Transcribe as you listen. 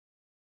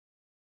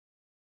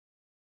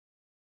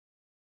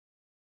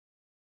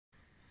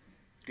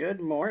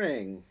Good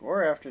morning,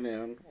 or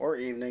afternoon, or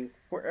evening,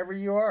 wherever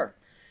you are,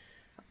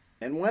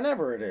 and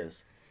whenever it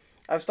is.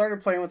 I've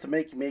started playing with the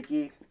Makey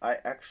Makey. I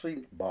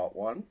actually bought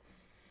one.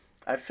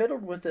 I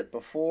fiddled with it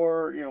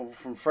before,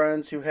 from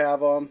friends who have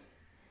them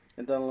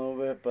and done a little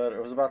bit, but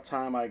it was about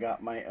time I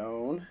got my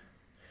own.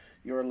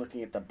 You're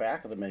looking at the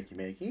back of the Makey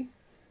Makey.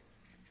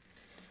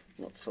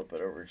 Let's flip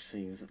it over so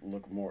you can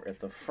look more at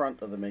the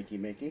front of the Makey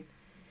Makey.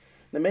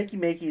 The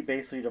MakeyMakey is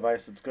basically a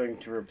device that's going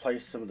to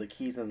replace some of the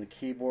keys on the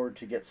keyboard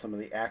to get some of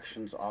the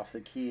actions off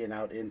the key and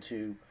out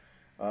into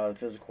the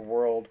physical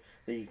world.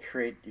 That you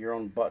create your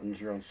own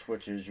buttons, your own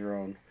switches, your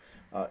own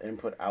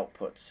input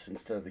outputs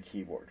instead of the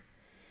keyboard.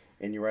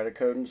 And you write a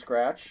code in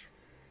Scratch,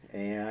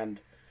 and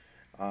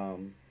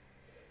um,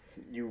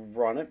 you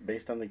run it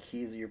based on the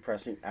keys that you're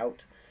pressing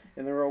out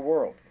in the real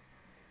world.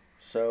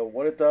 So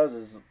what it does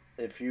is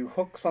if you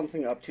hook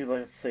something up to,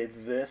 let's say,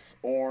 this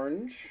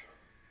orange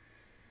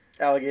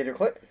alligator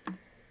clip,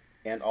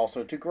 and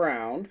also to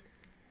ground.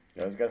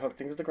 You always got to hook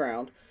things to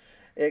ground.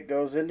 It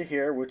goes into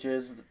here, which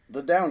is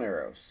the down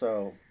arrow.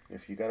 So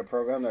if you got a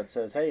program that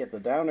says, hey, if the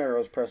down arrow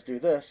is pressed, do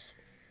this,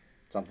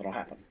 something will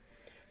happen.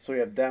 So we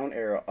have down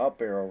arrow,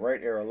 up arrow,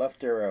 right arrow,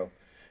 left arrow,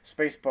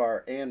 space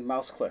bar, and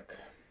mouse click,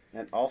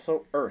 and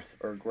also earth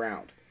or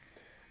ground.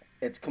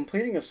 It's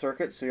completing a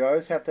circuit, so you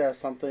always have to have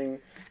something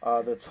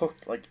that's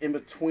hooked like in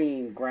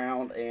between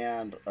ground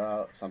and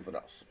something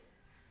else.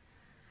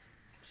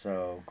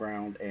 So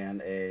ground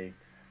and a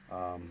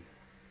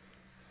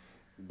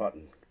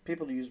button.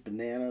 People use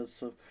bananas,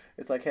 so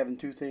it's like having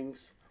two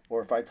things.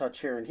 Or if I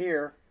touch here and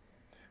here,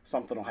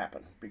 something will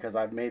happen because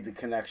I've made the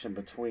connection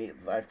between.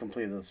 I've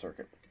completed the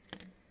circuit.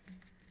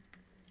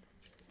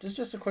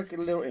 Just a quick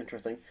little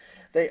interesting.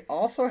 They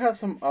also have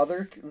some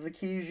other the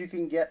keys you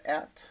can get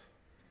at.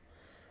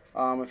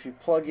 If you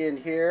plug in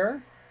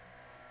here.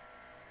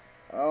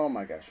 Oh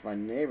my gosh, my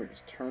neighbor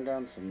just turned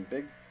on some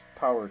big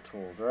power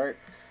tools, right?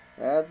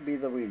 That'd be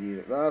the weed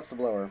eater. No, that's the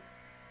blower.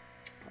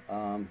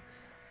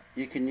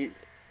 You can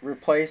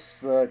replace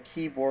the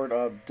keyboard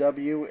of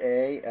W,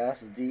 A,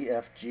 S, D,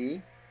 F,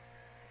 G.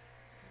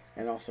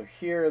 And also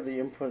here are the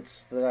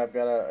inputs that I've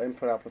got to,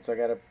 input outputs I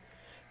got to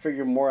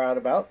figure more out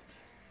about.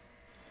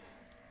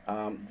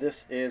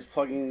 This is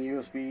plugging the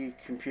USB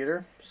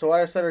computer. So what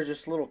I said is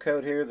just a little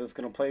code here that's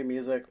going to play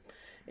music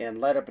and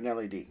light up an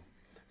LED.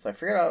 So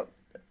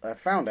I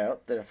found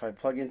out that if I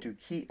plug into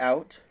key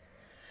out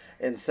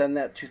and send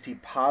that to the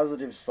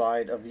positive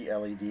side of the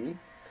LED,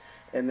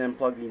 and then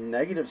plug the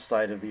negative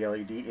side of the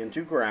LED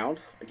into ground,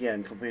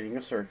 again completing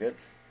a circuit,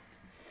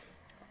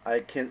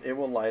 it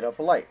will light up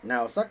a light.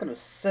 Now it's not going to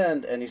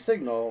send any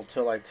signal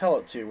till I tell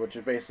it to, which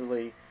is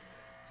basically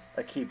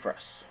a key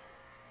press.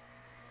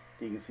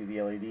 You can see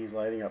the LEDs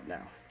lighting up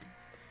now.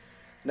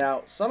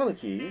 Now some of the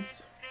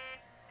keys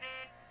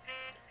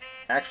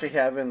actually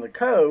have in the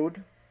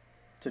code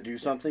to do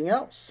something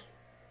else,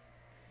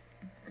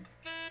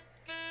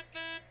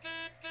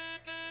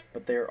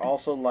 but they are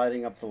also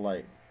lighting up the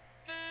light.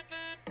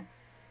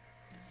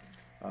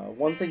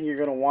 One thing you're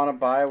going to want to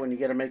buy when you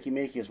get a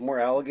MakeyMakey is more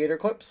alligator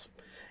clips,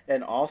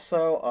 and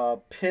also a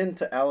pin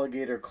to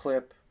alligator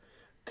clip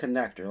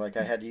connector. Like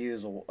I had to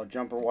use a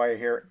jumper wire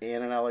here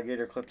and an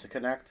alligator clip to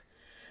connect.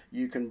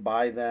 You can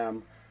buy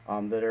them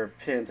that are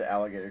pinned to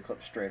alligator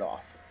clips straight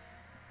off.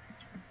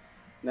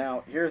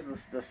 Now here's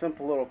the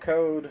simple little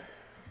code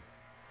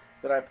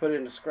that I put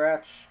into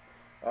Scratch.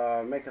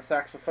 Make a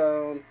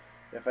saxophone.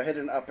 If I hit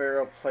an up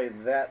arrow, play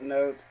that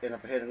note, and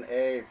if I hit an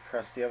A,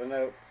 press the other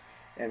note.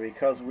 And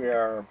because we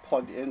are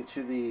plugged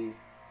into the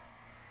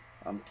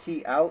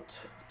key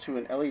out to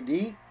an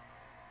LED,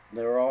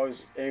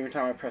 every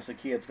time I press a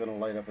key, it's going to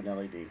light up an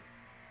LED.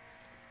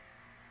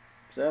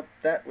 So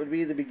that would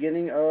be the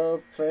beginning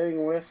of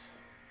playing with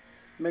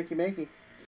MakeyMakey.